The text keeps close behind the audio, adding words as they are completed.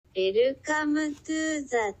Welcome to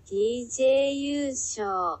the TJU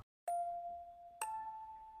show.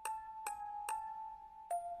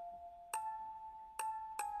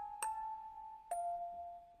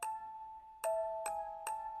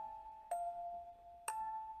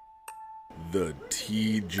 The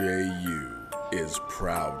TJU is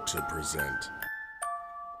proud to present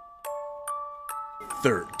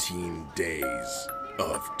 13 Days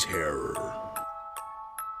of Terror.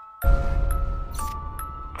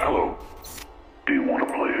 Hello. Do you want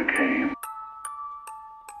to play a game?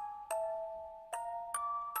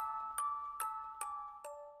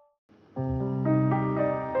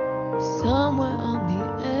 Somewhere on the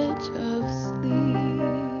edge of sleep,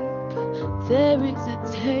 there is a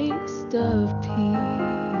taste of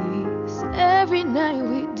peace. Every night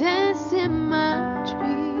we dance in my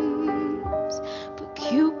dreams, but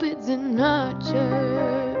Cupid's an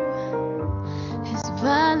archer. His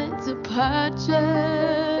violent departure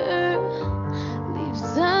leaves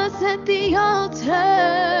us at the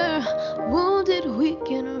altar, wounded, weak,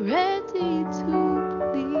 and ready to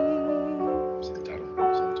bleed. Say the title.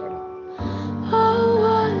 I'll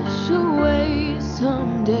wash away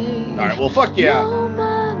someday. All right, well, fuck yeah. No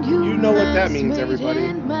man You know what that means, made everybody.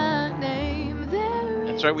 in my name. There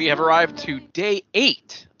That's right, we have arrived to day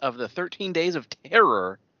 8 of the 13 Days of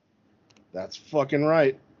Terror. That's fucking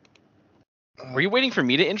right. Were you waiting for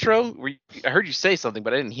me to intro? I heard you say something,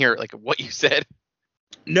 but I didn't hear like what you said.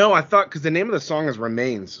 No, I thought, because the name of the song is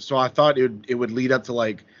Remains, so I thought it would lead up to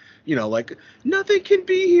like nothing can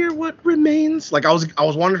be here what remains. Like I was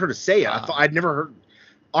wanting her to say it. I thought I'd never heard.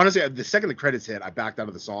 Honestly, the second the credits hit, I backed out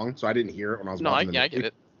of the song, so I didn't hear it when I was watching the movie. I get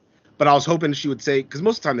it. But I was hoping she would say, because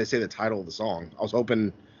most of the time they say the title of the song. I was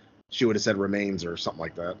hoping she would have said Remains or something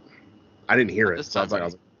like that. I didn't hear it, so I was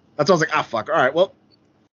like, that's why I was like, fuck. All right, well,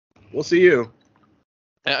 we'll see you.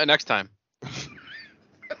 Next time.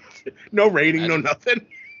 No rating, no nothing.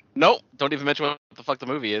 Nope, don't even mention what the fuck the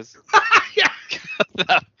movie is. Yeah.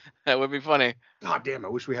 That would be funny. God damn, I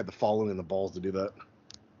wish we had the following and the balls to do that.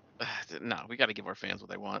 No, we got to give our fans what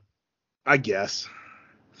they want. I guess.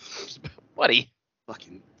 Buddy.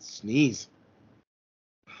 Fucking sneeze.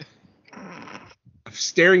 I'm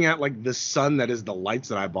staring at like the sun that is the lights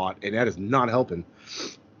that I bought, and that is not helping.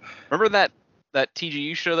 Remember that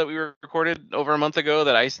TGU show that we recorded over a month ago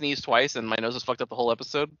that I sneezed twice and my nose was fucked up the whole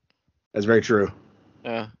episode? That's very true.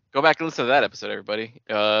 Go back and listen to that episode, everybody.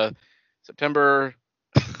 September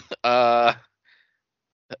 7th,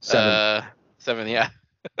 yeah.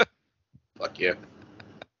 Fuck yeah.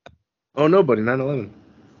 Oh no, buddy, 9/11.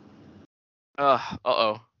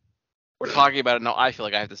 Uh-oh. We're talking about it now. I feel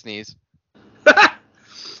like I have to sneeze.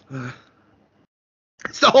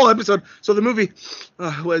 It's the whole episode. So the movie,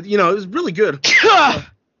 it was really good. Damn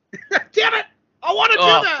it! I want to do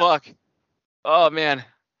that. Oh fuck. Oh man.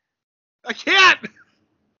 I can't.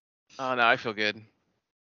 Oh no, I feel good.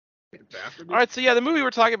 All right, so yeah, the movie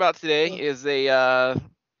we're talking about today is a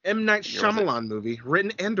M. Night Shyamalan movie,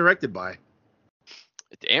 written and directed by,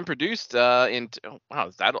 and produced I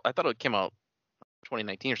thought it came out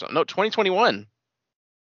 2019 or something. No, 2021.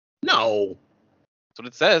 No. That's what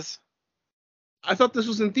it says. I thought this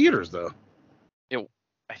was in theaters though.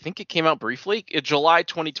 I think it came out briefly in July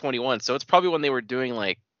 2021. So it's probably when they were doing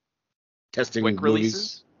like testing quick movies.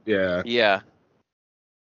 releases. Yeah. Yeah.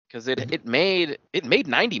 Because it made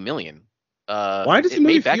 $90 million. Why does it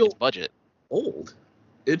movie made back feel its budget? Old?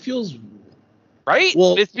 It feels right.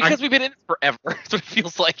 Well, it's because we've been in it forever. That's what it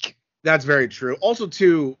feels like. That's very true. Also,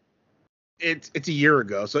 too, it's a year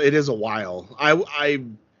ago, so it is a while. I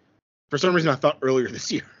for some reason I thought earlier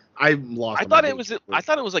this year. I thought it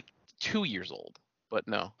was like 2 years old, but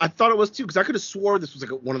no. I thought it was too, because I could have swore this was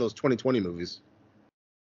like one of those 2020 movies.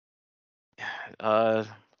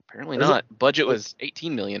 Apparently not. Budget was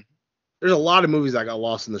 $18 million. There's a lot of movies that got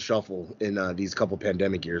lost in the shuffle in these couple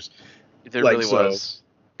pandemic years. There really was.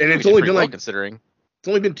 And it's only been like, considering. It's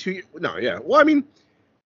only been 2 years. No, yeah. Well, I mean,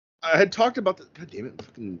 I had talked about the. God damn it!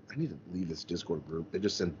 I need to leave this Discord group. They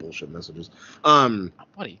just send bullshit messages.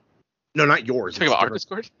 Buddy. No, not yours. Talking about our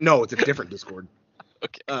Discord? No, it's a different Discord.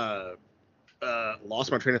 Okay.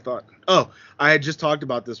 Lost my train of thought. Oh, I had just talked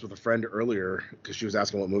about this with a friend earlier because she was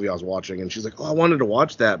asking what movie I was watching, and she's like, "Oh, I wanted to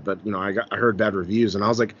watch that, but I heard bad reviews," and I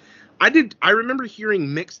was like, I remember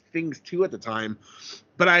hearing mixed things too at the time,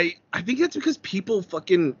 but I think that's because people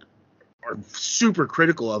fucking are super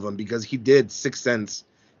critical of him because he did Sixth Sense,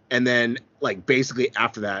 and then like basically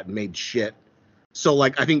after that made shit. So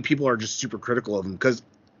like I think people are just super critical of him because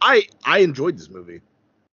I enjoyed this movie.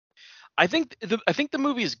 I think the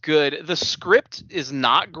movie is good. The script is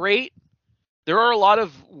not great. There are a lot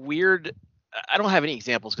of weird. I don't have any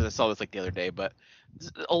examples because I saw this like the other day, but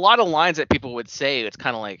a lot of lines that people would say, it's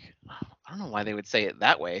kind of like, I don't know why they would say it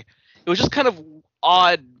that way. It was just kind of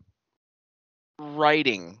odd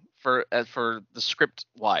writing for the script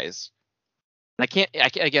wise. And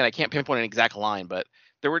I can't pinpoint an exact line, but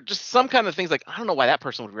there were just some kind of things like, I don't know why that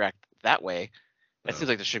person would react that way. That seems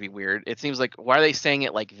like this should be weird. It seems like, why are they saying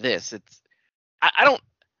it like this? I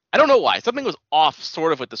don't know why. Something was off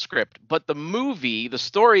sort of with the script, but the movie, the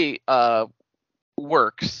story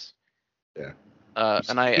works. Yeah.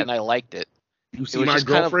 And I liked it. You see my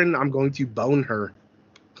girlfriend, I'm going to bone her.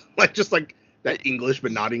 just like that English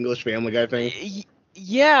but not English Family Guy thing.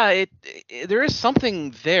 Yeah, there is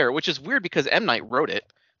something there, which is weird because M. Night wrote it,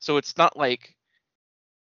 so it's not like,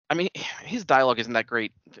 I mean, his dialogue isn't that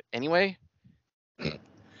great anyway.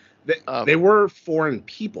 They were foreign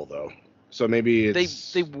people though, so maybe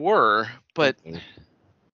it's... they were, but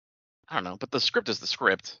I don't know. But the script is the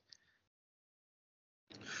script.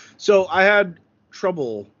 So I had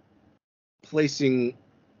trouble placing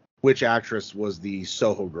which actress was the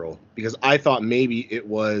Soho girl, because I thought maybe it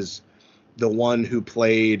was the one who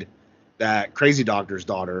played that crazy doctor's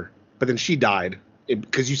daughter, but then she died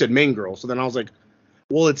because you said main girl. So then I was like,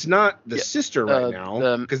 well, it's not the sister right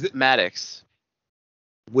now, because Maddox,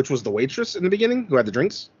 which was the waitress in the beginning who had the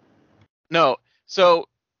drinks. No, so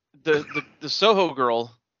the Soho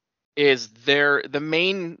girl is there's a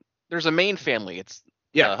main family. It's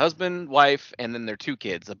husband, wife, and then their two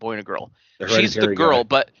kids, a boy and a girl. She's the girl,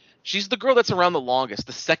 but she's the girl that's around the longest.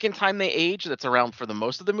 The second time they age, that's around for the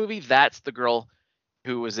most of the movie. That's the girl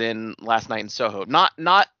who was in Last Night in Soho.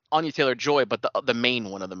 Not Anya Taylor-Joy, but the main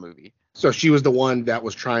one of the movie. So she was the one that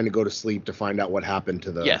was trying to go to sleep to find out what happened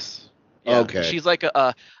to the... Yes. Yeah. Okay. She's like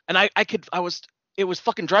it was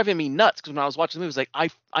fucking driving me nuts because when I was watching the movie, it was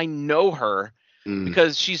like, I know her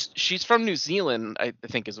because she's from New Zealand, I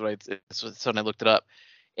think is what so when I looked it up.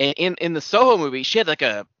 And in the Soho movie, she had like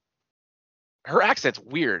her accent's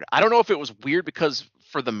weird. I don't know if it was weird because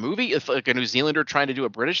for the movie, if like a New Zealander trying to do a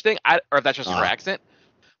British thing, or if that's just her accent.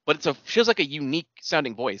 But she has like a unique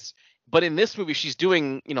sounding voice. But in this movie, she's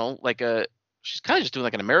doing, she's kind of just doing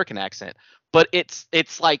like an American accent, but it's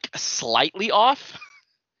like slightly off.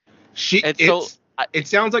 It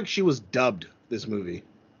sounds like she was dubbed this movie.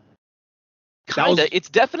 Kinda. It's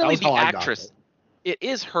definitely the actress. It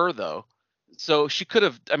is her though. So she could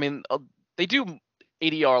have. I mean, they do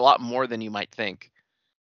ADR a lot more than you might think.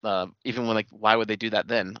 Even when why would they do that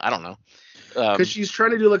then? I don't know. Because she's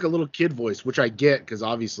trying to do like a little kid voice, which I get because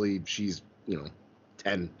obviously she's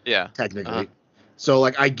 10. Yeah. Technically. Uh-huh. So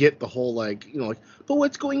I get the whole but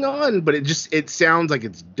what's going on? But it sounds like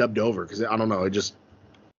it's dubbed over because I don't know. It just.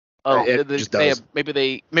 Just does. Maybe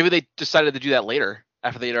they decided to do that later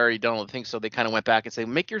after they'd already done all the things, so they kind of went back and say,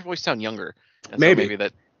 make your voice sound younger. And maybe so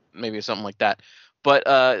maybe something like that. But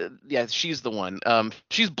yeah, she's the one.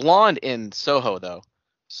 She's blonde in Soho though,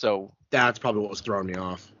 so that's probably what was throwing me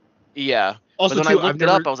off. Yeah. Also, but when I looked it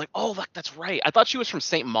up, I was like, oh, that's right. I thought she was from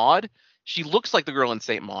Saint Maud. She looks like the girl in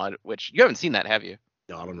Saint Maud, which you haven't seen that, have you?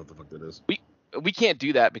 No, I don't know what the fuck that is. We can't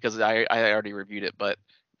do that because I already reviewed it, but.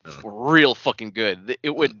 Real fucking good. It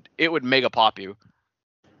would mega pop you.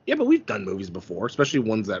 Yeah, but we've done movies before, especially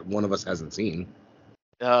ones that one of us hasn't seen.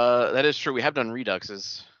 That is true. We have done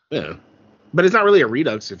Reduxes. Yeah, but it's not really a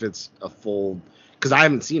Redux if it's a full, because I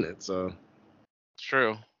haven't seen it. So it's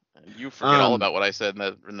true. You forget all about what I said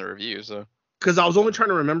in the review. So because I was only trying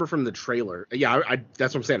to remember from the trailer. Yeah, I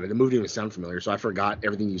that's what I'm saying. The movie didn't sound familiar, so I forgot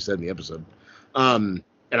everything you said in the episode. And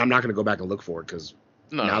I'm not going to go back and look for it because.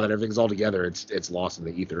 No. Now that everything's all together, it's lost in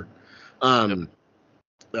the ether. I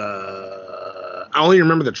only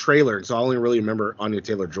remember the trailer, so I only really remember Anya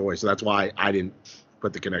Taylor-Joy, so that's why I didn't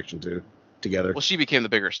put the connection together. Well, she became the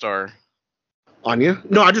bigger star. Anya?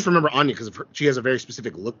 No, I just remember Anya because she has a very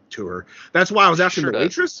specific look to her. That's why I was asking the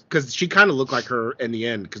waitress, because she kind of looked like her in the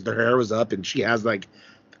end, because her hair was up, and she has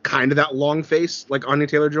kind of that long face like Anya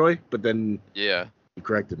Taylor-Joy, but then you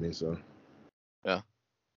corrected me, so. Yeah.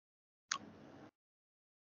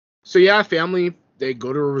 So yeah, family, they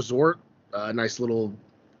go to a resort, a nice little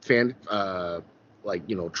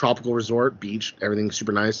tropical resort, beach, everything's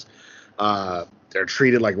super nice. They're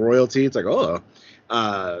treated like royalty. It's like,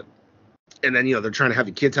 and then, they're trying to have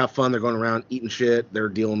the kids have fun. They're going around eating shit. They're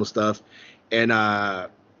dealing with stuff. And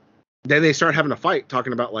then they start having a fight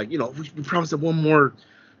talking about we promised them one more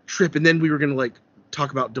trip. And then we were going to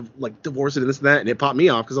talk about divorce and this and that. And it popped me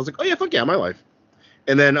off because I was like, oh yeah, fuck yeah, my life.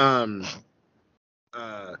 And then,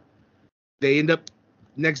 they end up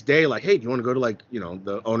next day hey, do you want to go to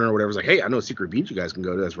the owner or whatever's like, hey, I know a secret beach you guys can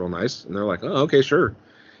go to that's real nice. And they're like, oh, okay, sure.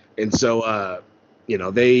 And so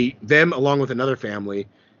them along with another family,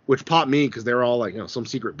 which popped me because they're all some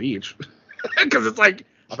secret beach. because it's like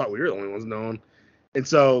I thought we were the only ones known. And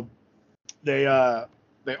so they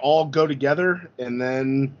all go together and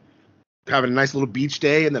then have a nice little beach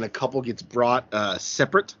day, and then a couple gets brought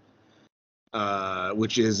separate,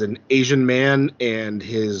 which is an Asian man and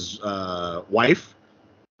his wife.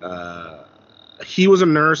 He was a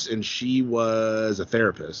nurse and she was a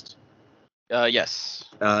therapist. Yes.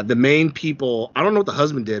 The main people, I don't know what the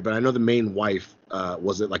husband did, but I know the main wife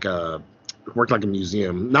worked like a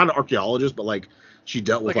museum, not an archaeologist, but like she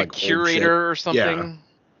dealt with like a old curator or something. Yeah.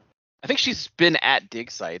 I think she's been at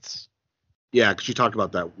dig sites. Yeah, because she talked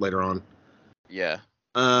about that later on. Yeah.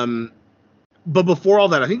 But before all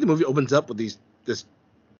that, I think the movie opens up with this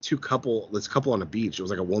couple on a beach. It was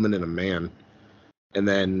like a woman and a man, and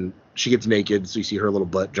then she gets naked, so you see her little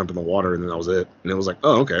butt jump in the water, and then that was it. And it was like,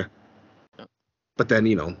 oh, okay. Yeah. But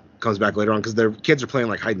then comes back later on because their kids are playing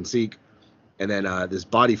like hide and seek, and then this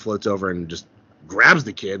body floats over and just grabs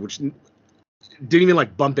the kid, which didn't even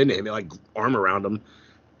like bump into him. It like arm around him.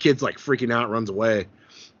 Kid's like freaking out, runs away,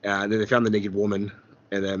 and then they found the naked woman,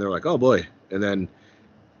 and then they're like, oh boy. And then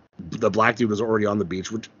the black dude was already on the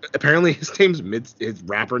beach, which apparently his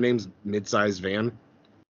rapper name's Midsize Van.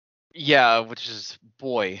 Yeah, which is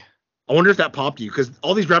boy. I wonder if that popped you, because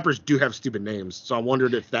all these rappers do have stupid names, so I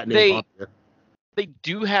wondered if that name popped you. They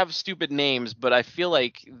do have stupid names, but I feel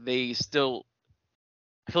like it still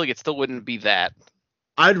wouldn't be that.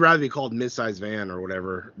 I'd rather be called Midsize Van or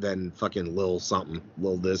whatever than fucking Lil something,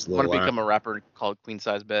 Lil this, Lil I want that. to become a rapper called Queen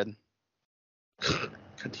Size Bed. God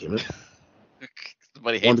damn it!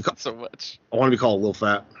 Somebody hates it so much. I want to be called Lil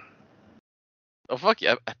Fat. Oh fuck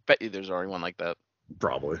yeah! I bet you there's already one like that.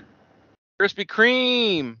 Probably. Krispy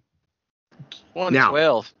Kreme.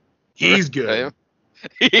 112. He's good.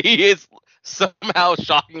 He is somehow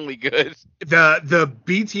shockingly good. The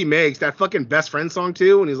beats he makes, that fucking Best Friend song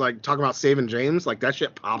too, when he's like talking about saving James, like that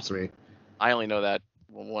shit pops me. I only know that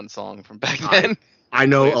one song from back then. I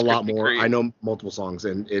know a lot Krispy more. Kreme. I know multiple songs,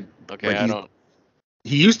 and it. Okay, like, I don't.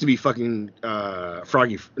 He used to be fucking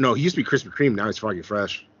Froggy. No, he used to be Krispy Kreme. Now he's Froggy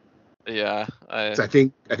Fresh. Yeah. So I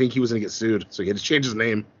think he was gonna get sued, so he had to change his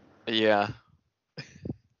name. Yeah.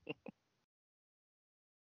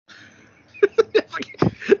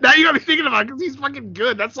 Now you got me thinking about it because he's fucking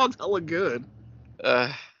good. That song's hella good.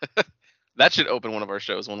 That should open one of our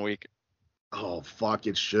shows one week. Oh fuck,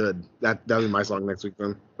 it should. That'll be my song next week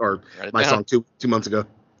then, or Write it my down. song two months ago.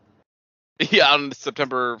 Yeah, on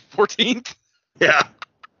September 14th. Yeah.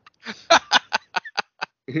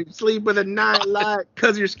 You sleep with a night light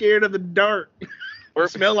because you're scared of the dark.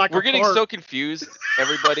 Smell like We're a getting fart. so confused,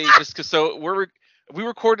 everybody. Just because we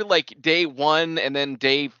recorded like day 1 and then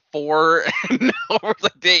day 4, and now we're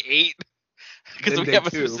like day 8 because Then we day have a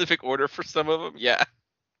 2. specific order for some of them. Yeah,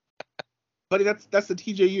 Buddy, that's the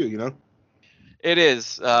TJU, you know. it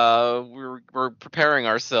is. We're preparing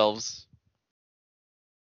ourselves.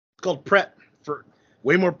 It's called prep, for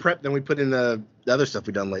way more prep than we put in the other stuff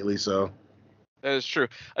we've done lately. So That is true.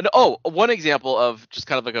 And one example of just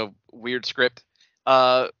kind of like a weird script.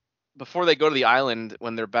 Before they go to the island,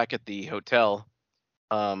 when they're back at the hotel,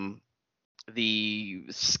 the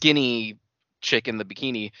skinny chick in the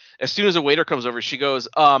bikini, as soon as a waiter comes over, she goes,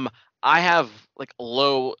 I have like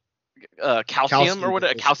low calcium or what,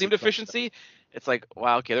 a calcium deficiency. It's like,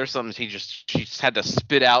 wow, okay, there's something she just had to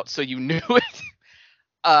spit out, so you knew it.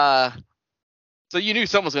 So you knew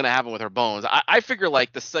something was gonna happen with her bones. I figure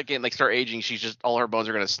like the second like start aging, all her bones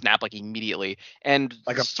are gonna snap like immediately, and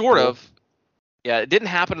Like a sort pool. of. Yeah, it didn't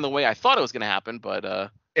happen in the way I thought it was gonna happen,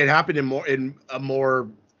 but it happened in a more.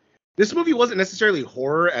 This movie wasn't necessarily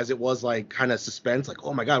horror as it was like kind of suspense, like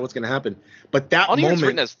oh my god, what's gonna happen? But that I don't even it's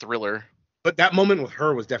written moment, as thriller. but that moment with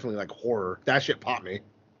her was definitely like horror. That shit popped me.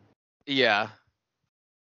 Yeah.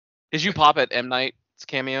 Did you pop at M. Night's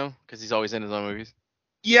cameo? Because he's always in his own movies.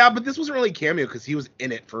 Yeah, but this wasn't really a cameo because he was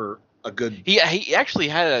in it for a good. He actually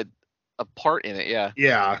had a part in it. Yeah.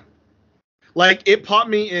 Yeah, like it popped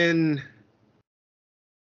me in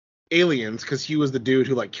Aliens because he was the dude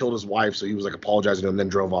who like killed his wife, so he was like apologizing to him, then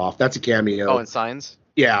drove off. That's a cameo. Oh, and Signs.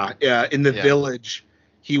 Yeah. In the Yeah. Village,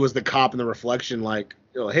 he was the cop in the reflection, like,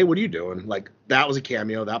 hey, what are you doing? Like that was a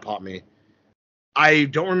cameo that popped me. I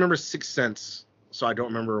don't remember Sixth Sense, so I don't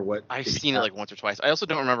remember what. I've seen it like once or twice. I also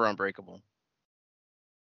don't remember Unbreakable.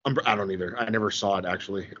 I don't either. I never saw it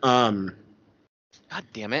actually. God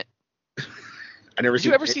damn it! I never. Did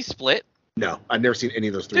you ever see Split? No, I've never seen any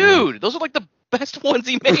of those three. Dude, those are like the best ones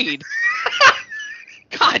he made.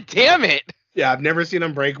 God damn it! Yeah, I've never seen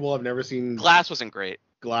Unbreakable. I've never seen Glass wasn't great.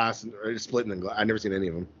 Glass or Split and Glass. I've never seen any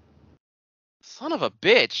of them. Son of a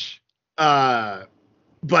bitch.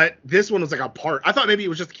 But this one was like a part. I thought maybe it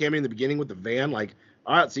was just a cameo in the beginning with the van. Like,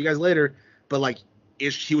 all right, see you guys later. but like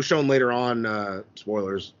he was shown later on,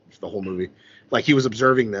 spoilers for the whole movie, like he was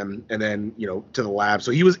observing them and then, you know, to the lab.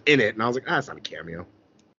 So he was in it, and I was like, it's not a cameo.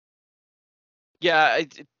 Yeah,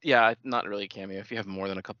 not really a cameo if you have more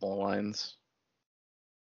than a couple of lines.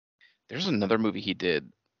 There's another movie he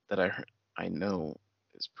did that I know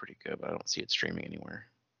is pretty good, but I don't see it streaming anywhere.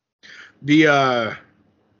 The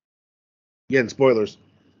again, spoilers.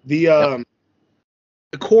 The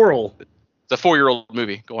Coral. It's a 4-year-old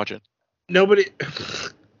movie. Go watch it. Nobody.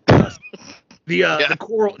 The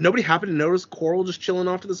Coral. Nobody happened to notice Coral just chilling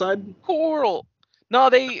off to the side. Coral. No,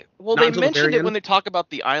 they until the mentioned very it end? when they talk about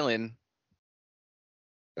the island.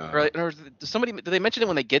 Or did they mention it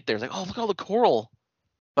when they get there? It's like, oh, look at all the coral.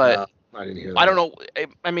 But I didn't hear that. I don't know.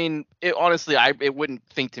 I mean, honestly, it wouldn't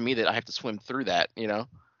think to me that I have to swim through that, you know?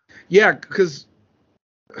 Yeah, because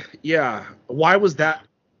why was that?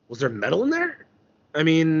 Was there metal in there? I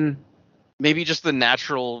mean, Maybe just the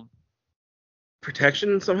natural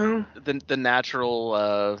protection somehow. the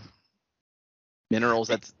natural minerals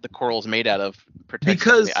that the coral's made out of protect.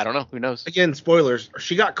 Because I don't know. Who knows? Again, spoilers.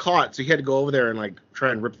 She got caught, so he had to go over there and like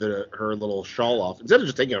try and rip her little shawl off instead of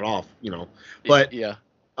just taking it off, you know. But yeah,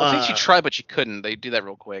 I think she tried, but she couldn't. They do that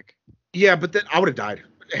real quick. Yeah, but then I would have died,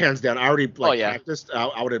 hands down. I already practiced.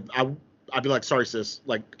 I'd be like, sorry, sis,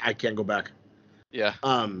 like I can't go back. Yeah.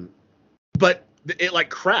 But it like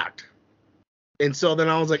cracked, and so then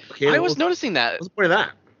I was like, okay. I was noticing that. What's the point of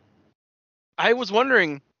that? I was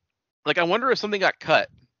wondering. Like, I wonder if something got cut.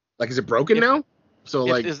 Like, is it broken now?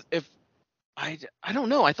 So, I don't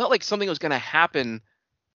know. I thought, like, something was going to happen.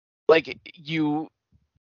 Like, you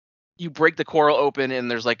break the coral open and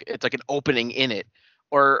there's, like, it's like an opening in it.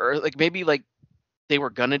 Or like, maybe, like, they were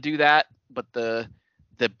going to do that, but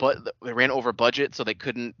they ran over budget, so they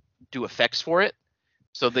couldn't do effects for it.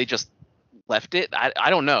 So they just left it. I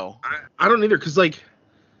don't know. I don't either, because, like,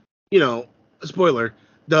 you know, spoiler,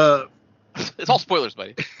 it's all spoilers,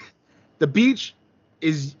 buddy. The beach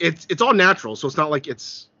it's all natural, so it's not like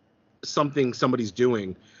it's something somebody's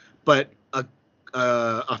doing, but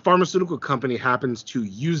a pharmaceutical company happens to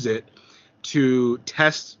use it to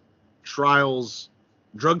test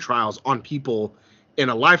drug trials on people in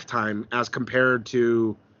a lifetime, as compared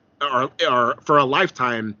to or for a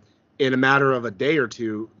lifetime in a matter of a day or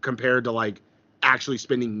two, compared to like actually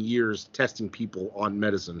spending years testing people on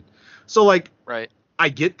medicine. So like, right. I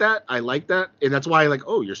get that. I like that. And that's why I like,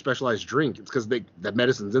 oh, your specialized drink. It's because that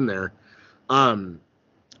medicine's in there.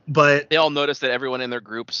 But they all noticed that everyone in their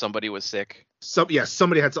group, somebody was sick. Somebody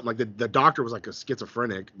had something. Like the doctor was like a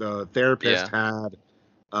schizophrenic. The therapist had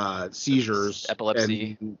seizures,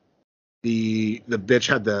 epilepsy. And the bitch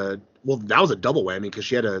had that was a double whammy because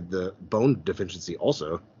she had the bone deficiency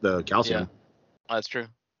also, the calcium. Yeah. Oh, that's true.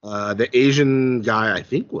 The Asian guy, I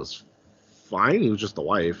think, was fine. He was just the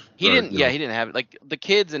wife. He didn't have it. Like, the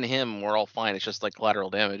kids and him were all fine. It's just like collateral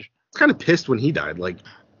damage. I was kind of pissed when he died. Like,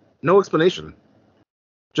 no explanation.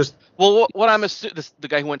 Just what I'm assuming, the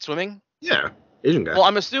guy who went swimming. Yeah, Asian guy. Well,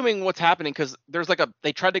 I'm assuming what's happening because there's like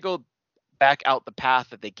they tried to go back out the path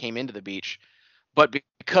that they came into the beach, but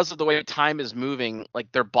because of the way time is moving,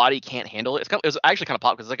 like their body can't handle it. It was actually kind of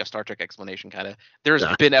pop because it's like a Star Trek explanation kind of. There's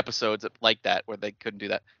been episodes like that where they couldn't do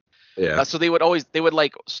that. Yeah. So they would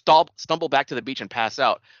like stumble back to the beach and pass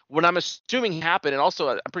out. What I'm assuming happened, and also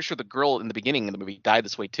I'm pretty sure the girl in the beginning of the movie died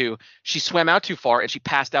this way too. She swam out too far and she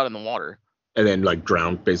passed out in the water. And then like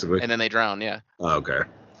drowned basically. And then they drowned. Yeah. Oh, okay.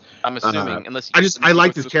 I'm assuming unless I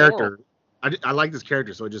like this character. I like this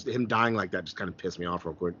character, so just him dying like that just kind of pissed me off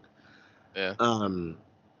real quick. Yeah.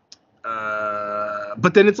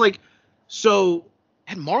 But then it's like, so.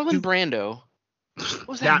 And Marlon Brando. What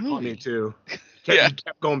was that movie? Me too. He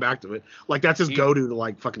kept going back to it. Like that's his go-to to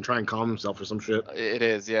like fucking try and calm himself or some shit. It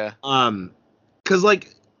is, yeah. Because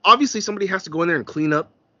like obviously somebody has to go in there and clean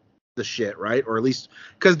up the shit, right? Or at least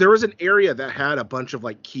because there was an area that had a bunch of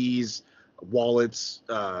like keys, wallets,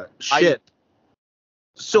 shit.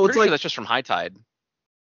 So it's like that's just from High Tide.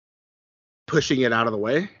 Pushing it out of the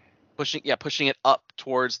way. Pushing it up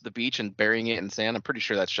towards the beach and burying it in sand. I'm pretty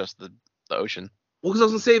sure that's just the ocean. Well, because I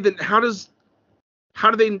was gonna say that how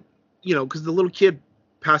do they, you know, because the little kid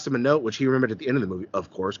passed him a note, which he remembered at the end of the movie, of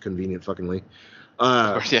course, convenient fuckingly.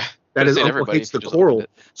 Of course, yeah. That his uncle hates the coral.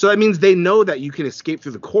 So that means they know that you can escape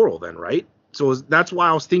through the coral then, right? So that's why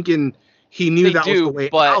I was thinking he knew was the way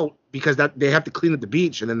out, because that they have to clean up the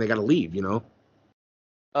beach and then they got to leave, you know?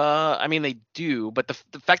 I mean, they do, but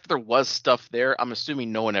the fact that there was stuff there, I'm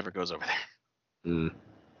assuming no one ever goes over there. Mm.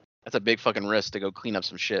 That's a big fucking risk to go clean up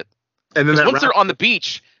some shit. And then once they're on the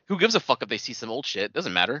beach, who gives a fuck if they see some old shit?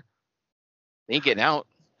 Doesn't matter. They ain't getting out.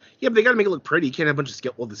 Yeah, but they got to make it look pretty. You can't have a bunch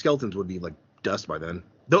of the skeletons would be like dust by then.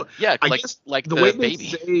 Though Yeah, I like guess like the the way they baby.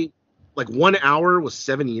 say, like 1 hour was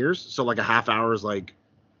 7 years, so like a half hour is like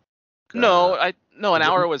No, uh, an is it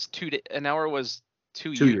hour was 2 2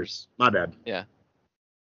 years. years. My bad. Yeah.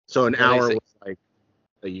 So an Yeah, they hour say. was like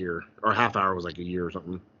a year, or a half hour was like a year or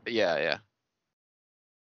something. Yeah.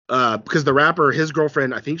 Because the rapper, his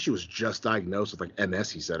girlfriend, I think she was just diagnosed with like MS,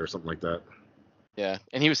 he said, or something like that. Yeah.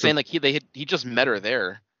 And he was So, saying like he just met her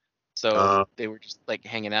there, so uh, they were just like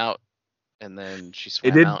hanging out, and then she it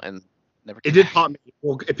swam did, out and never it came did back. pop me.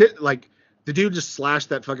 Well, like the dude just slashed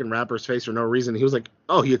that fucking rapper's face for no reason. He was like,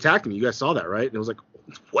 "Oh, he attacked me. You guys saw that, right?" And it was like,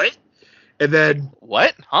 "What?" And then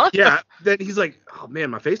What? Huh? yeah, then he's like, "Oh man,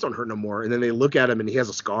 my face don't hurt no more." And then they look at him and he has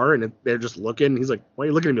a scar, and they're just looking. And he's like, "Why are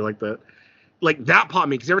you looking at me like that?" Like that popped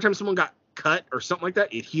me because every time someone got cut or something like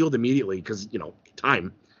that, it healed immediately because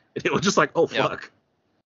time. And it was just like, oh Yeah. fuck.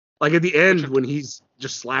 Like at the end when he's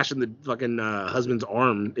just slashing the fucking husband's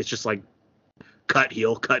arm, it's just like cut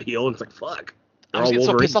heal, and it's like fuck. I They're was all getting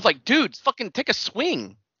so Wolverine. pissed off. Like, dude, fucking take a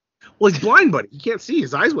swing. Well, he's blind, buddy. He can't see.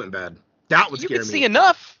 His eyes went bad. That would You scare can me. see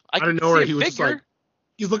enough. I Out can of nowhere, see a he was just figure. like,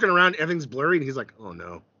 he's looking around, everything's blurry, and he's like, oh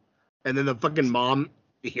no. And then the fucking mom,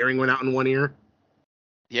 the hearing went out in one ear.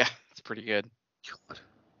 Yeah, it's pretty good. God.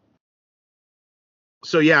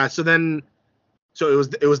 So yeah, so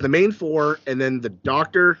it was the main four, and then the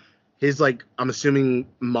doctor, his like I'm assuming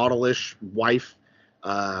modelish wife,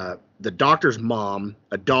 the doctor's mom,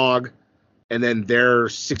 a dog, and then their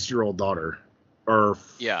 6-year-old daughter, or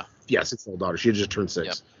Yeah. 6-year-old daughter. She had just turned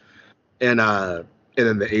 6, and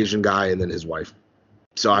then the Asian guy, and then his wife.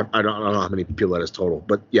 So I don't know how many people that is total,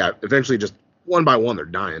 but yeah, eventually just one by one they're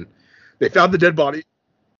dying. They found the dead body,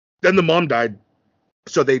 then the mom died,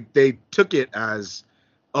 so they took it as,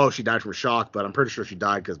 oh, she died from shock, but I'm pretty sure she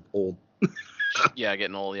died because old. Yeah,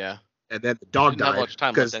 getting old. Yeah. And then the dog Didn't have died much time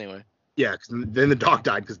left because anyway. yeah, because then the dog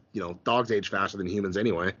died because dogs age faster than humans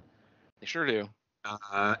anyway. They sure do.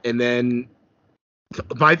 And then,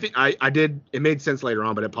 but I think I did. It made sense later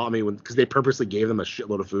on, but it popped me because they purposely gave them a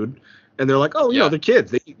shitload of food, and they're like, oh, Yeah. they're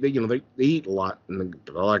kids. They eat a lot, and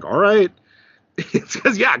they're like, all right. It's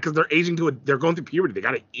because they're aging they're going through puberty. They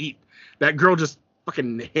gotta eat. That girl just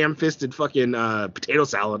fucking ham-fisted fucking potato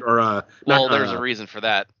salad or Well, there's a reason for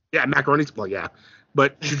that. yeah, macaroni. Well, yeah,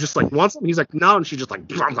 but she just like wants them. He's like, no, and she just like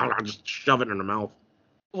just shove it in her mouth.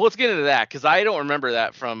 Well, let's get into that because I don't remember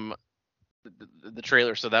that from the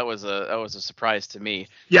trailer, so that was a surprise to me.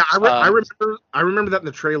 Yeah, I remember that in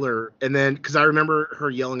the trailer, and then because I remember her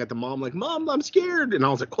yelling at the mom like, "Mom, I'm scared," and I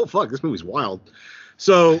was like, "Oh fuck, this movie's wild."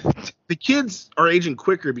 So the kids are aging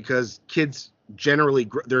quicker because kids generally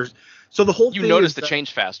so the whole You thing notice is the that,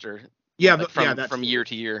 change faster. yeah, Like from year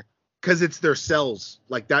to year. because it's their cells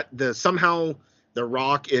like that. Somehow the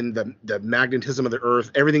rock and the magnetism of the earth,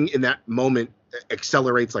 everything in that moment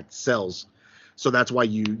accelerates like cells. So that's why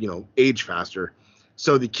you age faster.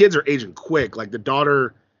 So the kids are aging quick. Like the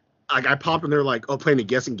daughter, like I pop in there like, oh, playing a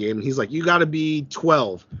guessing game, and he's like, you got to be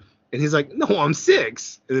 12, and he's like, no, I'm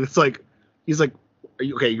 6, and then it's like, he's like, are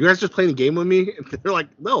you okay? You guys just playing a game with me? And they're like,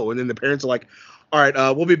 no, and then the parents are like, all right,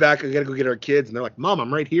 we'll be back. I gotta go get our kids, and they're like, Mom,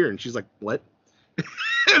 I'm right here, and she's like, what?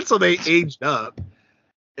 And so they aged up,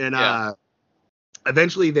 and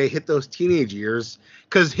eventually they hit those teenage years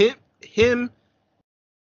because him.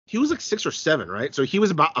 He was like 6 or 7, right? So he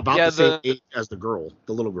was about the same age as the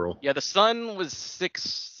little girl. Yeah, the son was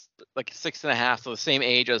 6, like 6.5, so the same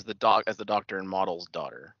age as the doctor and model's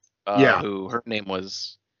daughter. Who her name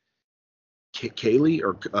was Kaylee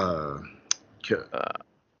or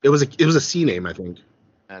it was a C name, I think.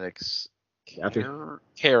 Alex Kathy.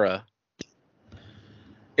 Kara.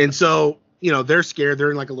 And so they're scared.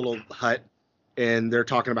 They're in like a little hut, and they're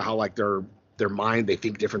talking about how like their mind, they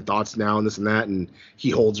think different thoughts now and this and that, and he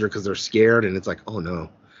holds her because they're scared, and it's like, oh no.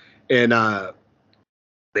 And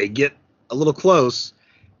they get a little close,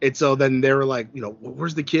 and so then they were like,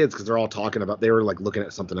 where's the kids? Because they're all talking about, they were like looking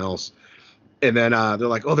at something else, and then they're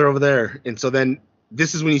like, oh, they're over there. And so then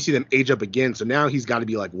this is when you see them age up again. So now he's got to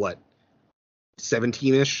be like what,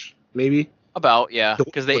 17ish maybe, About, yeah,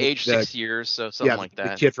 because they With aged the- 6 years, so something like the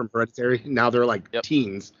that. kid from Hereditary. Now they're like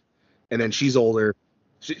teens, and then she's older.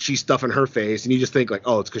 She's stuffing her face, and you just think like,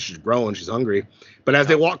 oh, it's because she's growing, she's hungry. But as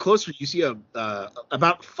they walk closer, you see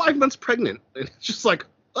about 5 months pregnant, and it's just like,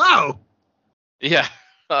 oh, Yeah.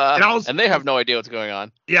 And they have no idea what's going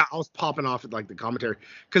on. yeah. I was popping off at like the commentary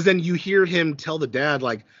because then you hear him tell the dad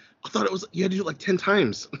like, I thought it was you had to do it like 10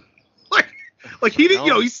 times, like he didn't,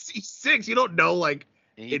 he's 6, you don't know, like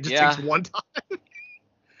it just takes one time.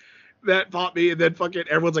 That popped me, and then fucking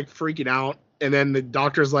everyone's like freaking out, and then the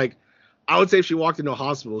doctor's like, I would say if she walked into a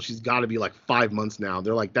hospital, she's got to be like 5 months now.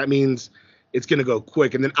 They're like, that means it's gonna go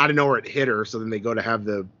quick. And then out of nowhere it hit her. So then they go to have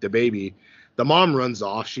the baby. The mom runs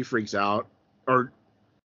off. She freaks out, or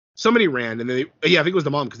somebody ran, and then I think it was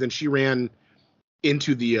the mom, because then she ran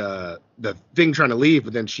into the thing trying to leave,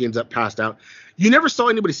 but then she ends up passed out. You never saw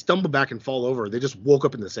anybody stumble back and fall over. They just woke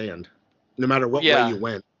up in the sand, no matter what way you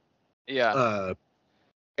went. Yeah.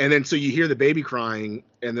 And then so you hear the baby crying,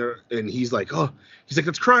 and he's like,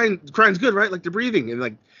 that's crying's good, right? Like they're breathing, and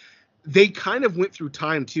like they kind of went through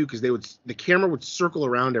time too, because the camera would circle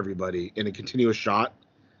around everybody in a continuous shot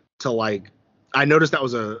to like. I noticed that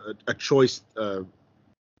was a choice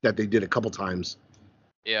that they did a couple times.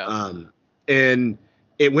 Yeah. And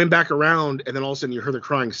it went back around, and then all of a sudden you heard the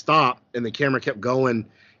crying stop, and the camera kept going,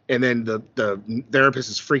 and then the therapist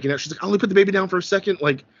is freaking out. She's like, "I'll only put the baby down for a second,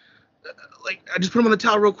 like I just put him on the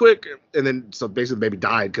towel real quick," and then so basically the baby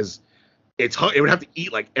died because it would have to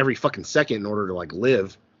eat like every fucking second in order to like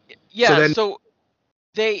live. Yeah. So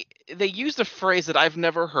they used a phrase that I've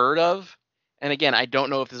never heard of, and again, I don't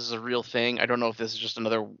know if this is a real thing. I don't know if this is just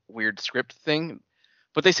another weird script thing,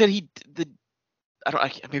 but they said maybe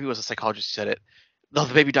it was a psychologist who said it. No,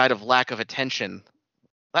 the baby died of lack of attention.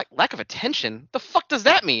 Lack of attention? The fuck does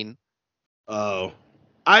that mean? Oh,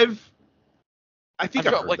 I think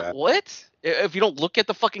I've heard like that. What? If you don't look at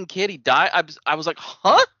the fucking kid, he died. I was like,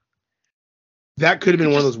 huh? That could have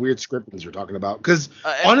been one of those weird scriptings you're talking about. Because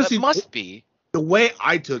honestly, it must be. The way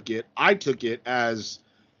I took it as,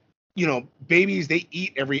 babies, they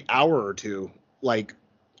eat every hour or two, like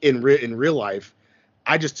in real life.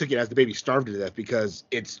 I just took it as the baby starved to death because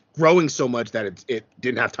it's growing so much that it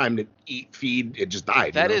didn't have time to eat, feed. It just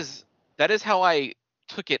died. That is how I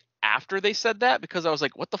took it after they said that, because I was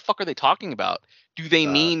like, what the fuck are they talking about? Do they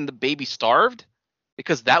mean the baby starved?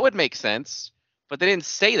 Because that would make sense. But they didn't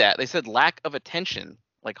say that. They said lack of attention.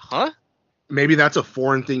 Like, huh? Maybe that's a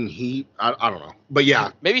foreign thing. I don't know. But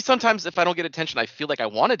yeah. Maybe sometimes if I don't get attention, I feel like I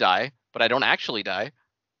want to die, but I don't actually die.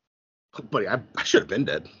 Buddy, I should have been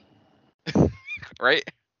dead. Right?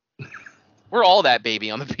 We're all that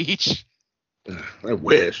baby on the beach. I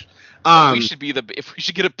wish. If we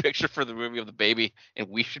should get a picture for the movie of the baby, and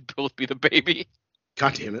we should both be the baby.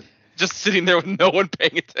 God damn it. Just sitting there with no one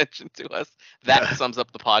paying attention to us. That sums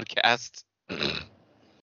up the podcast.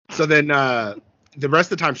 So then the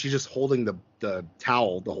rest of the time she's just holding the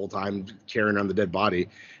towel the whole time, carrying on the dead body.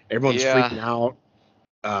 Everyone's freaking out.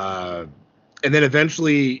 And then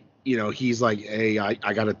eventually, he's like, hey,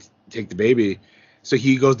 I gotta take the baby. So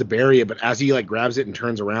he goes to bury it, but as he like grabs it and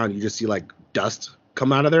turns around, you just see like dust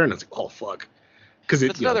come out of there, and it's like, oh fuck. Because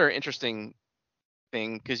it's another interesting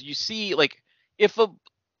thing, because you see like if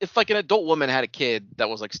like an adult woman had a kid that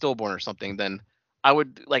was like stillborn or something, then I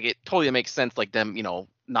would like it totally makes sense, like them,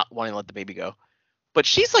 not wanting to let the baby go. But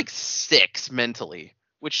she's like 6 mentally.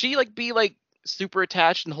 Would she like be like super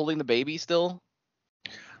attached and holding the baby still?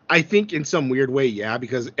 I think in some weird way, yeah,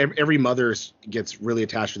 because every mother gets really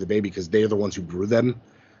attached to the baby because they're the ones who grew them.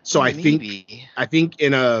 So I think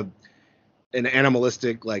in an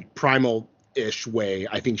animalistic, like primal-ish way,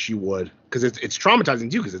 I think she would, because it's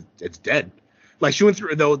traumatizing too, because it's dead. Like she went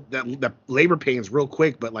through that labor pains real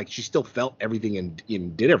quick, but like she still felt everything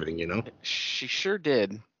and did everything, She sure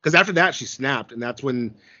did. Because after that she snapped, and that's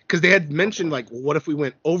when, because they had mentioned like, well, what if we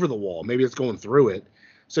went over the wall? Maybe it's going through it.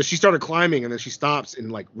 So she started climbing, and then she stops in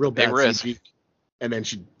like real bad CG, and then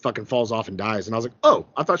she fucking falls off and dies. And I was like, oh,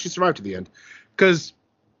 I thought she survived to the end, because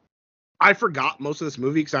I forgot most of this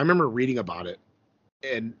movie because I remember reading about it,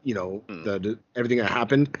 and the everything that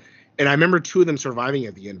happened, and I remember 2 of them surviving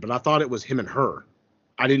at the end, but I thought it was him and her.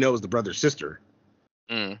 I didn't know it was the brother sister.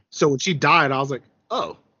 So when she died, I was like,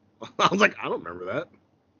 oh, I don't remember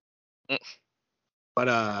that.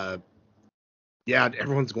 But yeah,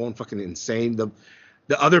 everyone's going fucking insane.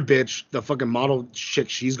 The other bitch, the fucking model chick,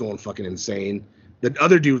 she's going fucking insane. The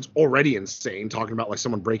other dude's already insane, talking about like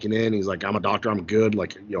someone breaking in. He's like, I'm a doctor, I'm good,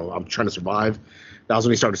 like, I'm trying to survive. That was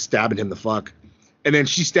when he started stabbing him the fuck. And then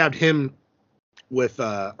she stabbed him with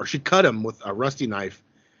or she cut him with a rusty knife,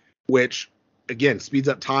 which again speeds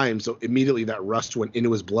up time. So immediately that rust went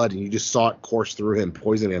into his blood, and you just saw it course through him,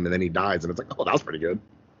 poison him, and then he dies. And it's like, oh, that was pretty good.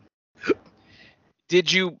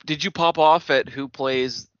 Did you pop off at who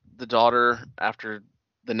plays the daughter after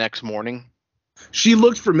the next morning? She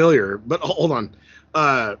looked familiar, but hold on.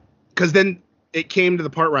 Because then it came to the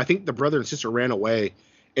part where I think the brother and sister ran away,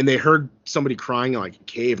 and they heard somebody crying in like a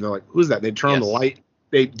cave, and they're like, who's that? They turn on the light,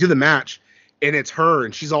 they do the match, and it's her,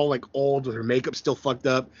 and she's all like old with her makeup still fucked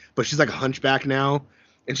up, but she's like a hunchback now,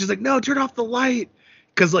 and she's like, no, turn off the light,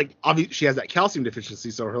 because like obviously she has that calcium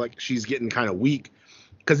deficiency, so her like she's getting kind of weak,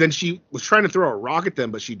 because then she was trying to throw a rock at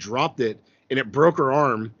them, but she dropped it, and it broke her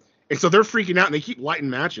arm. And so they're freaking out, and they keep lighting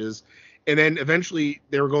matches. And then eventually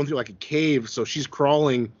they were going through like a cave, so she's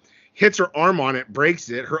crawling, hits her arm on it, breaks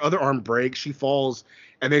it. Her other arm breaks, she falls,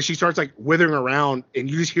 and then she starts like withering around, and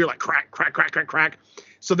you just hear like crack, crack, crack, crack, crack.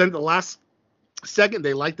 So then the last second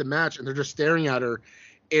they light the match, and they're just staring at her,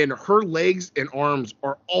 and her legs and arms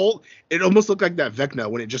are all, it almost looked like that Vecna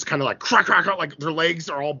when it just kind of like crack, crack, crack, like their legs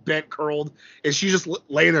are all bent, curled, and she's just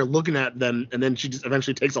laying there looking at them, and then she just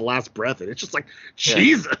eventually takes a last breath, and it's just like,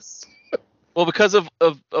 Jesus. Well, because of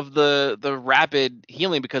the rapid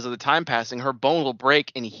healing, because of the time passing, her bone will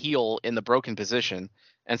break and heal in the broken position.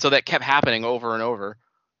 And so that kept happening over and over.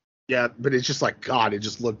 Yeah, but it's just like, God, it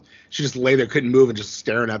just looked, she just lay there, couldn't move, and just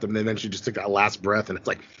staring at them, and then she just took that last breath, and it's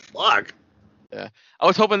like, fuck. Yeah. I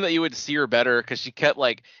was hoping that you would see her better, because she kept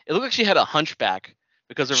like, it looked like she had a hunchback.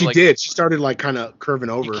 Because of, she like, did. She started like kind of curving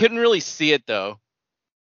over. You couldn't really see it, though.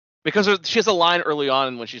 Because she has a line early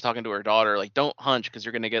on when she's talking to her daughter, like, don't hunch, because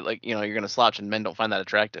you're going to get, like, you're going to slouch, and men don't find that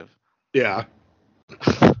attractive. Yeah.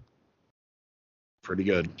 Pretty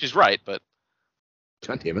good. She's right, but.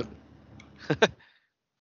 God damn it.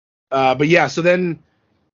 But yeah, so then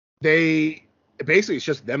basically it's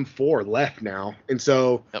just them four left now. And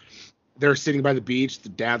so they're sitting by the beach. The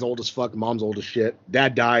dad's old as fuck, mom's old as shit.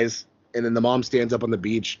 Dad dies, and then the mom stands up on the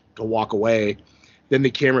beach to walk away. Then the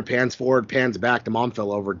camera pans forward, pans back. The mom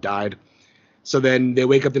fell over, died. So then they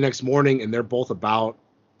wake up the next morning, and they're both about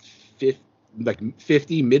 50,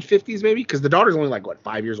 mid-50s maybe? Because the daughter's only like, what,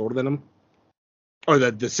 5 years older than them? Or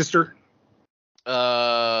the sister?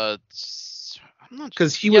 I'm not.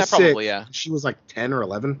 Because he was probably, 6. She was like 10 or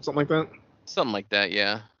 11, something like that. Something like that,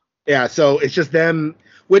 yeah. Yeah, so it's just them,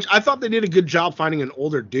 which I thought they did a good job finding an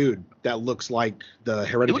older dude that looks like the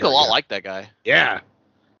Hereditary. He looked a lot like that guy. Yeah.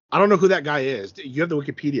 I don't know who that guy is. You have the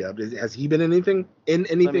Wikipedia. Has he been in anything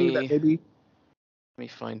that maybe? Let me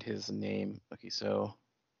find his name. Okay, so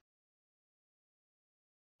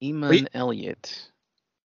Eamon Elliott.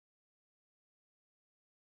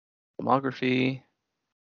 Filmography.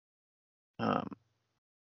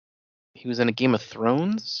 He was in a Game of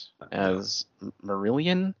Thrones as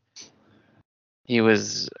Marillion. He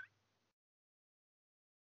was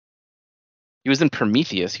in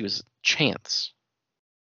Prometheus. He was Chance.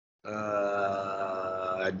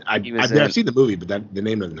 I've seen the movie, but the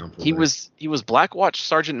name doesn't come. He was Blackwatch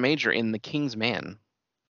Sergeant Major in The King's Man.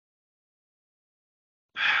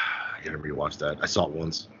 I gotta rewatch that. I saw it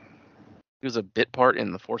once. He was a bit part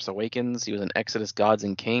in The Force Awakens. He was in Exodus: Gods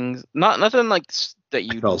and Kings. Nothing like that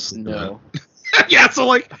you know. Yeah, so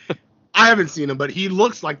like I haven't seen him, but he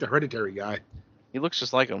looks like the Hereditary guy. He looks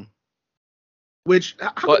just like him. Which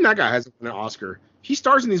how come that guy hasn't won an Oscar? He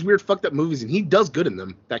stars in these weird fucked up movies, and he does good in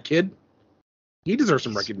them. That kid, he deserves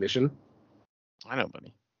some recognition. I know,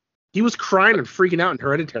 buddy. He was crying and freaking out in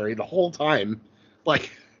Hereditary the whole time,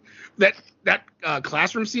 like that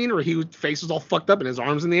classroom scene where his face was all fucked up and his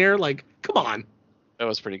arms in the air. Like, come on. That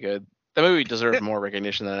was pretty good. That movie deserved more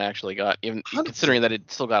recognition than it actually got, even 100%. Considering that it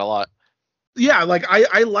still got a lot. Yeah, like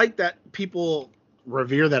I like that people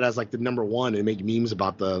revere that as like the number one and make memes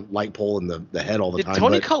about the light pole and the head all the time. Did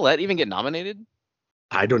Toni Collette even get nominated?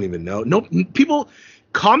 I don't even know. No, people,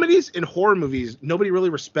 comedies and horror movies, nobody really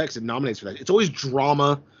respects and nominates for that. It's always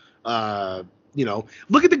drama.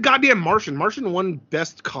 Look at the goddamn Martian. Martian won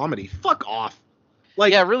best comedy. Fuck off.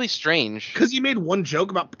 Like, yeah, really strange. Because he made one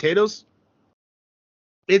joke about potatoes.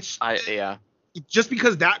 Just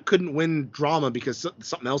because that couldn't win drama because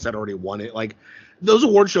something else had already won it. Like, those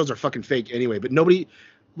award shows are fucking fake anyway. But nobody,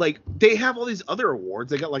 like, they have all these other awards.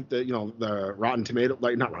 They got like the Rotten Tomato,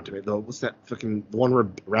 like not Rotten Tomato. What's that fucking the one where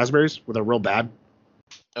raspberries where they're real bad?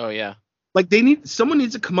 Oh yeah. Like someone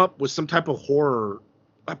needs to come up with some type of horror.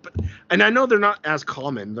 And I know they're not as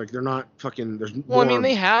common. Like they're not fucking. There's well, I mean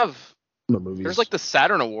they have. Movies. There's like the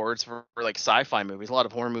Saturn Awards for like sci-fi movies. A lot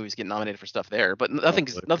of horror movies get nominated for stuff there, but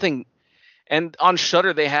nothing. And on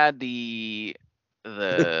Shudder they had the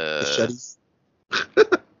Shuddies.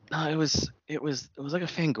 No, it was like a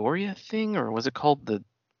Fangoria thing, or was it called the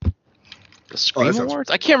Scream Awards?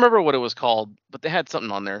 I can't remember what it was called, but they had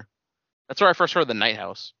something on there. That's where I first heard of the Night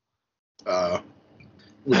House. Listen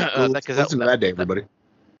to that day, everybody.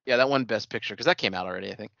 Yeah, that won Best Picture because that came out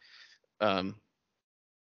already, I think.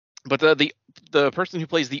 But the person who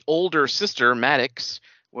plays the older sister, Maddox,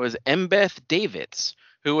 was Embeth Davids,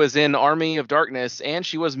 who was in Army of Darkness, and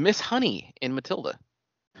she was Miss Honey in Matilda.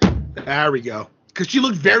 There we go. Because she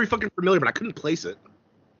looked very fucking familiar, but I couldn't place it.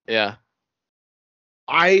 Yeah.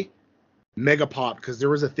 I mega popped because there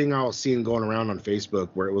was a thing I was seeing going around on Facebook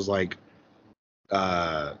where it was like,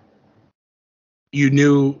 you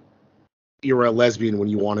knew you were a lesbian when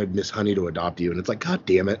you wanted Miss Honey to adopt you, and it's like, God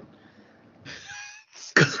damn it.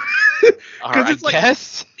 I it's like,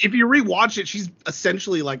 guess. if you rewatch it, she's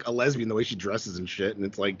essentially like a lesbian the way she dresses and shit, and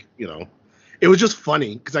it's like, it was just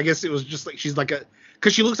funny because I guess it was just like she's like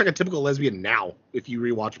because she looks like a typical lesbian now if you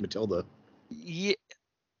rewatch Matilda. Yeah.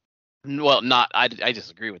 Well, not. I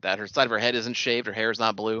disagree with that. Her side of her head isn't shaved. Her hair is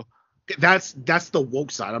not blue. That's the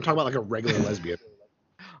woke side. I'm talking about like a regular lesbian.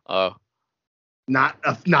 Oh. Not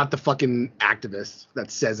the fucking activist that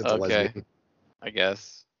says it's a lesbian. I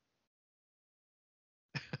guess.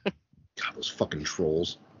 God, those fucking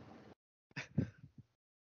trolls.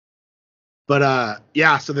 But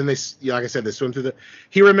yeah, so then they, like I said, they swim through the.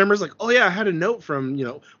 He remembers like, oh yeah, I had a note from,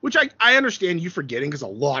 which I understand you forgetting because a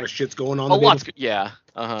lot of shit's going on. Yeah.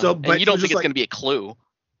 Uh-huh. So, but but you don't think it's like, gonna be a clue.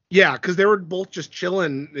 Yeah, because they were both just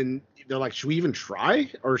chilling, and they're like, should we even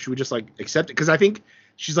try, or should we just like accept it? Because I think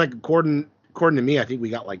she's like, according to me, I think we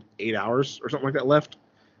got like 8 hours or something like that left,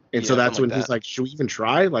 and so that's when he's like, should we even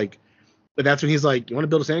try? Like, but that's when he's like, you want to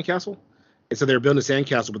build a sandcastle? And so they're building a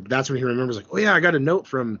sandcastle, but that's when he remembers like, oh yeah, I got a note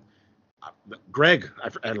from Greg.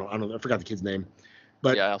 I don't know. I forgot the kid's name.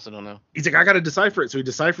 But yeah, I also don't know. He's like, I got to decipher it. So he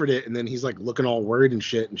deciphered it. And then he's like looking all worried and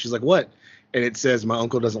shit. And she's like, what? And it says, my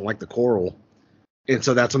uncle doesn't like the coral. And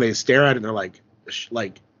so that's when they stare at it and they're like,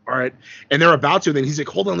 all right. And they're about to. And then he's like,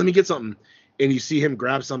 hold on, let me get something. And you see him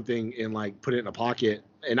grab something and like put it in a pocket.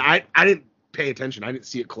 And I didn't pay attention. I didn't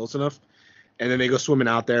see it close enough. And then they go swimming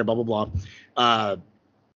out there, blah, blah, blah.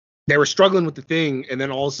 They were struggling with the thing, and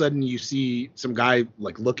then all of a sudden you see some guy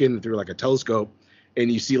like looking through like a telescope, and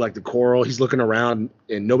you see like the coral. He's looking around,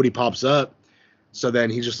 and nobody pops up. So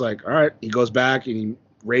then he's just like, all right. He goes back and he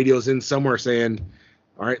radios in somewhere saying,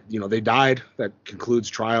 all right, they died. That concludes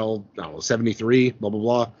trial 73, blah, blah,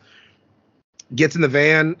 blah. Gets in the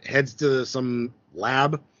van, heads to some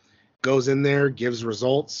lab, goes in there, gives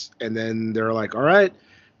results, and then they're like, all right,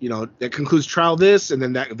 that concludes trial this, and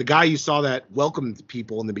then the guy you saw that welcomed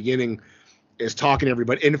people in the beginning is talking to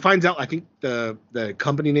everybody, and it finds out, I think the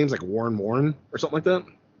company name's like Warren or something like that.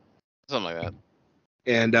 Something like that.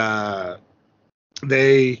 And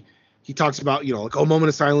he talks about, like, moment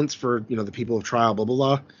of silence for, the people of trial, blah, blah,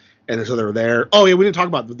 blah. And so they were there. Oh, yeah, we didn't talk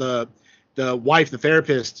about the wife, the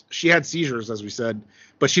therapist. She had seizures, as we said,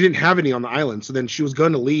 but she didn't have any on the island. So then she was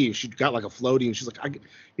going to leave. She got like a floaty, and she's like, I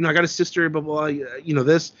got a sister, blah, blah, blah,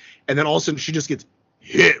 this. And then all of a sudden she just gets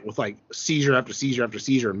hit with like seizure after seizure after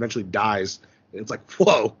seizure and eventually dies. And it's like,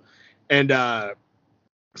 whoa. And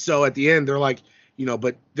so at the end, they're like,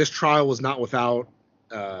 but this trial was not without,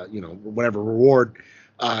 whatever reward.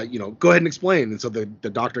 Go ahead and explain. And so the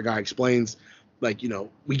doctor guy explains, like,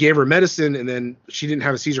 we gave her medicine and then she didn't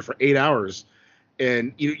have a seizure for 8 hours.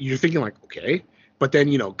 And you're thinking like, okay. But then,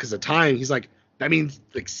 because of time, he's like, that means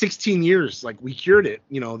like 16 years, like we cured it,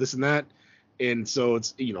 this and that. And so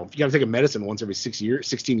it's, if you got to take a medicine once every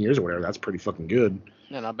 16 years or whatever, that's pretty fucking good.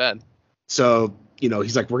 Yeah, not bad. So,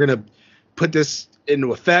 he's like, we're going to put this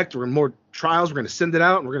into effect. We're in more trials. We're going to send it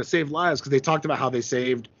out and we're going to save lives. Cause they talked about how they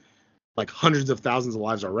saved like hundreds of thousands of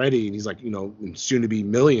lives already. And he's like, soon to be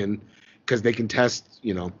million. Because they can test,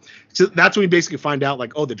 So that's when we basically find out,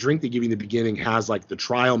 like, oh, the drink they give you in the beginning has, like, the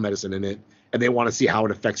trial medicine in it. And they want to see how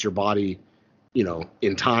it affects your body,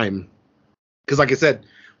 in time. Because, like I said,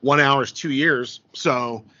 1 hour is 2 years.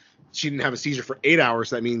 So she didn't have a seizure for 8 hours.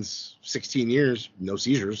 So that means 16 years, no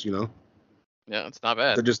seizures, Yeah, it's not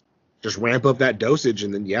bad. So just ramp up that dosage.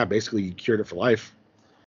 And then, yeah, basically you cured it for life.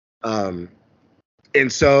 And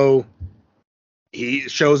so he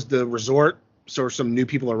shows the resort. So some new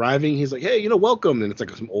people arriving. He's like, hey, welcome. And it's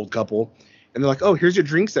like some old couple. And they're like, oh, here's your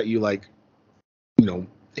drinks that you like,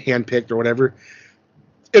 handpicked or whatever.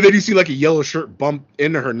 And then you see like a yellow shirt bump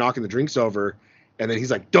into her, knocking the drinks over. And then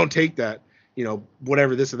he's like, don't take that,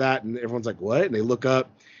 whatever, this or that. And everyone's like, what? And they look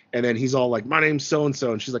up. And then he's all like, my name's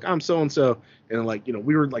so-and-so. And she's like, I'm so-and-so. And then like,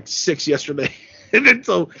 we were like 6 yesterday. And then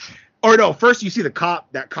first you see that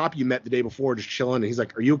cop you met the day before just chilling. And he's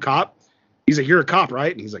like, are you a cop? He's like, you're a cop,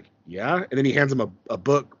 right? And he's like, yeah. And then he hands him a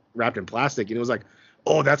book wrapped in plastic. And it was like,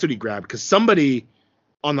 oh, that's what he grabbed. Because somebody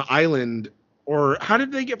on the island, or how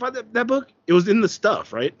did they get that book? It was in the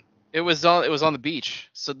stuff, right? It was on the beach.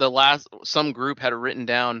 So some group had written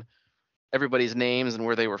down everybody's names and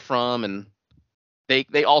where they were from. And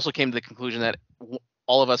they also came to the conclusion that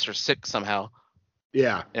all of us are sick somehow.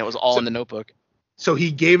 Yeah. And it was all in the notebook. So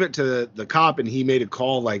he gave it to the cop and he made a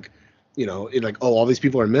call like, all these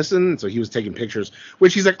people are missing. So he was taking pictures,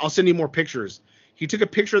 which he's like, I'll send you more pictures. He took a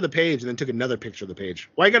picture of the page and then took another picture of the page.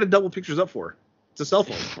 Why you got to double pictures up for? It's a cell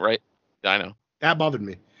phone. Right. I know. That bothered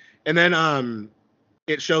me. And then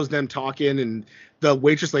it shows them talking and the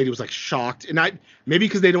waitress lady was like shocked. And maybe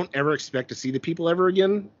because they don't ever expect to see the people ever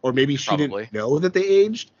again. Or maybe she didn't know that they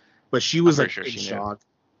aged. But she was like in shock.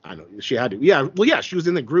 I know she had to. Yeah, well, yeah, she was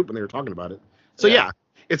in the group when they were talking about it. So yeah,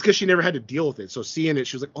 it's because she never had to deal with it. So seeing it,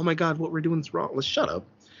 she was like, "Oh my god, what we're doing is wrong. Let's shut up."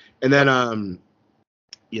 And then,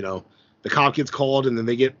 you know, the cop gets called, and then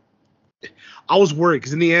they get. I was worried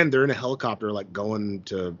because in the end, they're in a helicopter, like going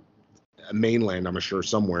to mainland, I'm sure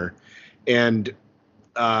somewhere, and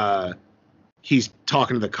he's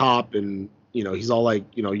talking to the cop, and you know, he's all like,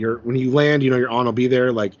 you know, when you land, you know, your aunt will be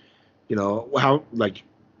there, like, you know,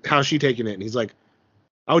 how's she taking it? And he's like,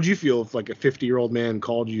 how would you feel if like a 50-year-old man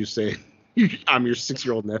called you saying, I'm your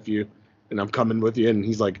 6-year-old nephew and I'm coming with you? And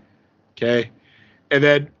he's like, okay. And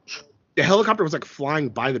then the helicopter was like flying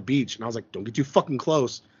by the beach, and I was like, don't get too fucking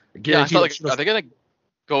close. I felt like, are they gonna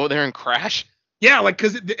go there and crash? Yeah, like,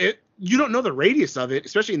 because you don't know the radius of it,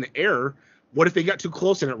 especially in the air. What if they got too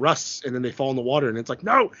close and it rusts and then they fall in the water? And it's like,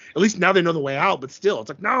 no, at least now they know the way out, but still, it's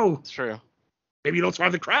like, no. It's true. Maybe you don't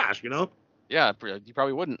survive the crash, you know? Yeah, you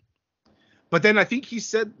probably wouldn't. But then I think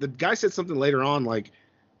the guy said something later on, like,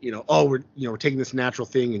 you know, oh, we're taking this natural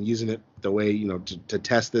thing and using it the way, you know, to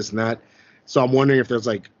test this and that. So I'm wondering if there's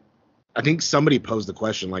like, I think somebody posed the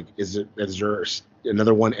question, like, is there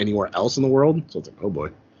another one anywhere else in the world? So it's like, oh boy.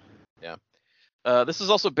 Yeah. This is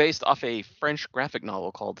also based off a French graphic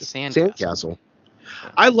novel called Sandcastle.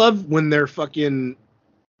 I love when they're fucking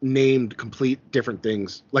named complete different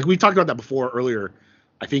things. Like we talked about that before earlier.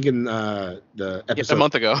 I think in the episode a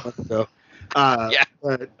month ago.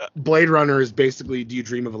 Blade Runner is basically Do You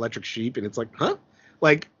Dream of Electric Sheep? And it's like, huh?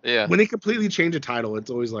 Like, when they completely change a title, it's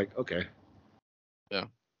always like, okay. Yeah.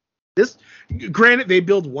 Granted, they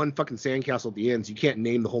build one fucking sandcastle at the end, so you can't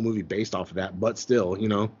name the whole movie based off of that, but still, you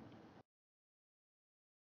know.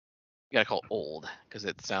 You gotta call it old, because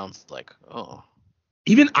it sounds like, oh.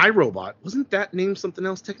 Even iRobot, wasn't that named something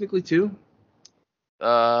else technically too?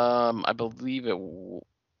 I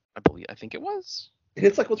think it was. And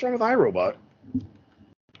it's like, what's wrong with iRobot? I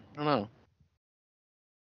don't know.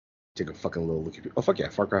 Take a fucking little look at you. Oh fuck yeah,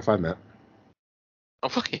 Far Cry 5 map. Oh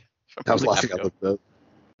fuck yeah. That was the last thing I looked up.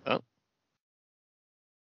 Oh.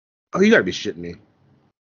 Oh, you gotta be shitting me.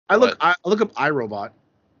 I look up iRobot,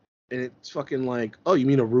 and it's fucking like, oh, you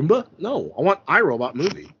mean a Roomba? No, I want iRobot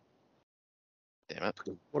movie. Damn it.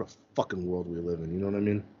 What a fucking world we live in, you know what I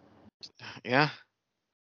mean? Yeah.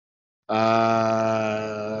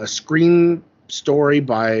 Screen story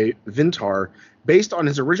by Vintar, based on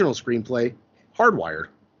his original screenplay, Hardwire.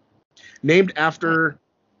 Named after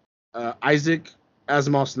Isaac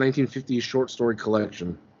Asimov's 1950s short story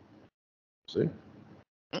collection. See?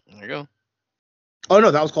 There you go. Oh,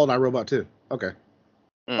 no, that was called iRobot too. Okay.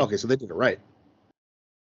 Mm. Okay, so they did it right.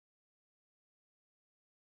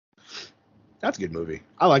 That's a good movie.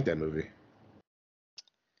 I like that movie.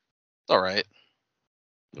 It's all right.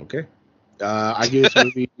 Okay. I give this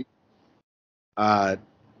movie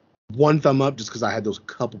one thumb up just because I had those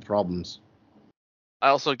couple problems. I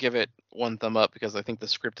also give it one thumb up because I think the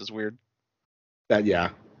script is weird. Yeah.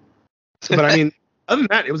 But I mean, other than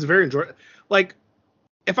that, it was very enjoyable. Like,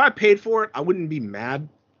 if I paid for it, I wouldn't be mad.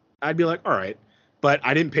 I'd be like, all right. But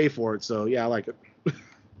I didn't pay for it, so yeah, I like it.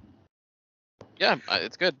 Yeah,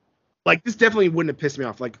 it's good. Like, this definitely wouldn't have pissed me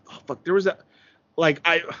off. Like, oh, fuck, there was a... Like,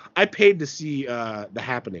 I paid to see The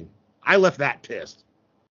Happening. I left that pissed.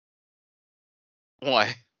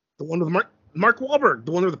 Why? The one with Mark Wahlberg.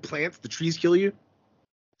 The one where the trees kill you.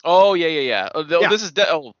 Oh, yeah. Yeah. This is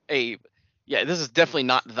this is definitely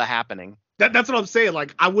not The Happening. That's what I'm saying.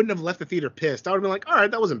 Like, I wouldn't have left the theater pissed. I would have been like, all right,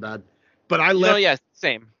 that wasn't bad. But I left... yeah,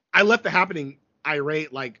 same. I left The Happening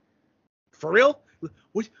irate, like, for real?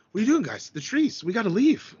 What are you doing, guys? The trees. We got to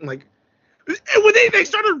leave. I'm like, and when they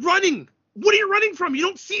started running, what are you running from? You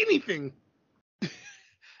don't see anything.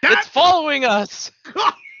 It's following us.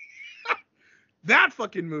 That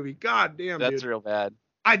fucking movie. God damn, That's dude. real bad.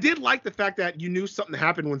 I did like the fact that you knew something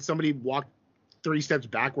happened when somebody walked 3 steps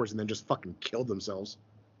backwards and then just fucking killed themselves.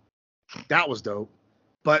 That was dope.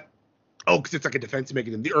 But, because it's like a defense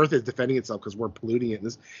mechanism. The Earth is defending itself because we're polluting it.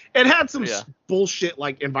 It had some bullshit,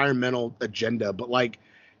 like, environmental agenda, but, like,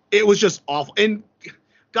 it was just awful. And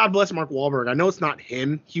God bless Mark Wahlberg. I know it's not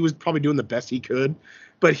him. He was probably doing the best he could.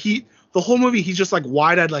 But the whole movie, he's just, like,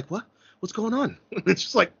 wide-eyed, like, what? What's going on? It's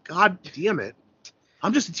just like, God damn it.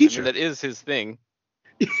 I'm just a teacher. I mean, that is his thing.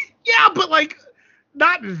 Yeah, but, like,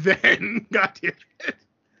 not then. God damn it.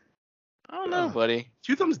 I don't know, buddy.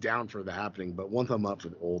 2 thumbs down for The Happening, but 1 thumb up for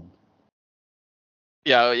the old.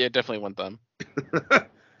 Yeah, definitely one thumb. All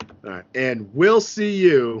right, and we'll see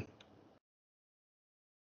you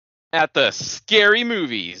at the scary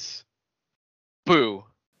movies. Boo.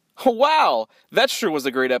 Wow, that sure was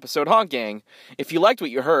a great episode, huh, gang? If you liked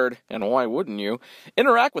what you heard, and why wouldn't you,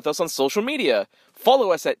 interact with us on social media.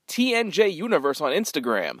 Follow us at TNJ Universe on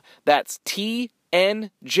Instagram. That's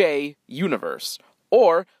TNJ Universe.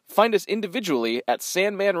 Or find us individually at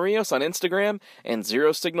Sandman Rios on Instagram and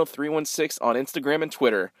Zero Signal 316 on Instagram and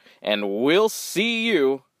Twitter. And we'll see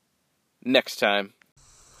you next time.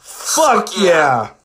 Fuck yeah!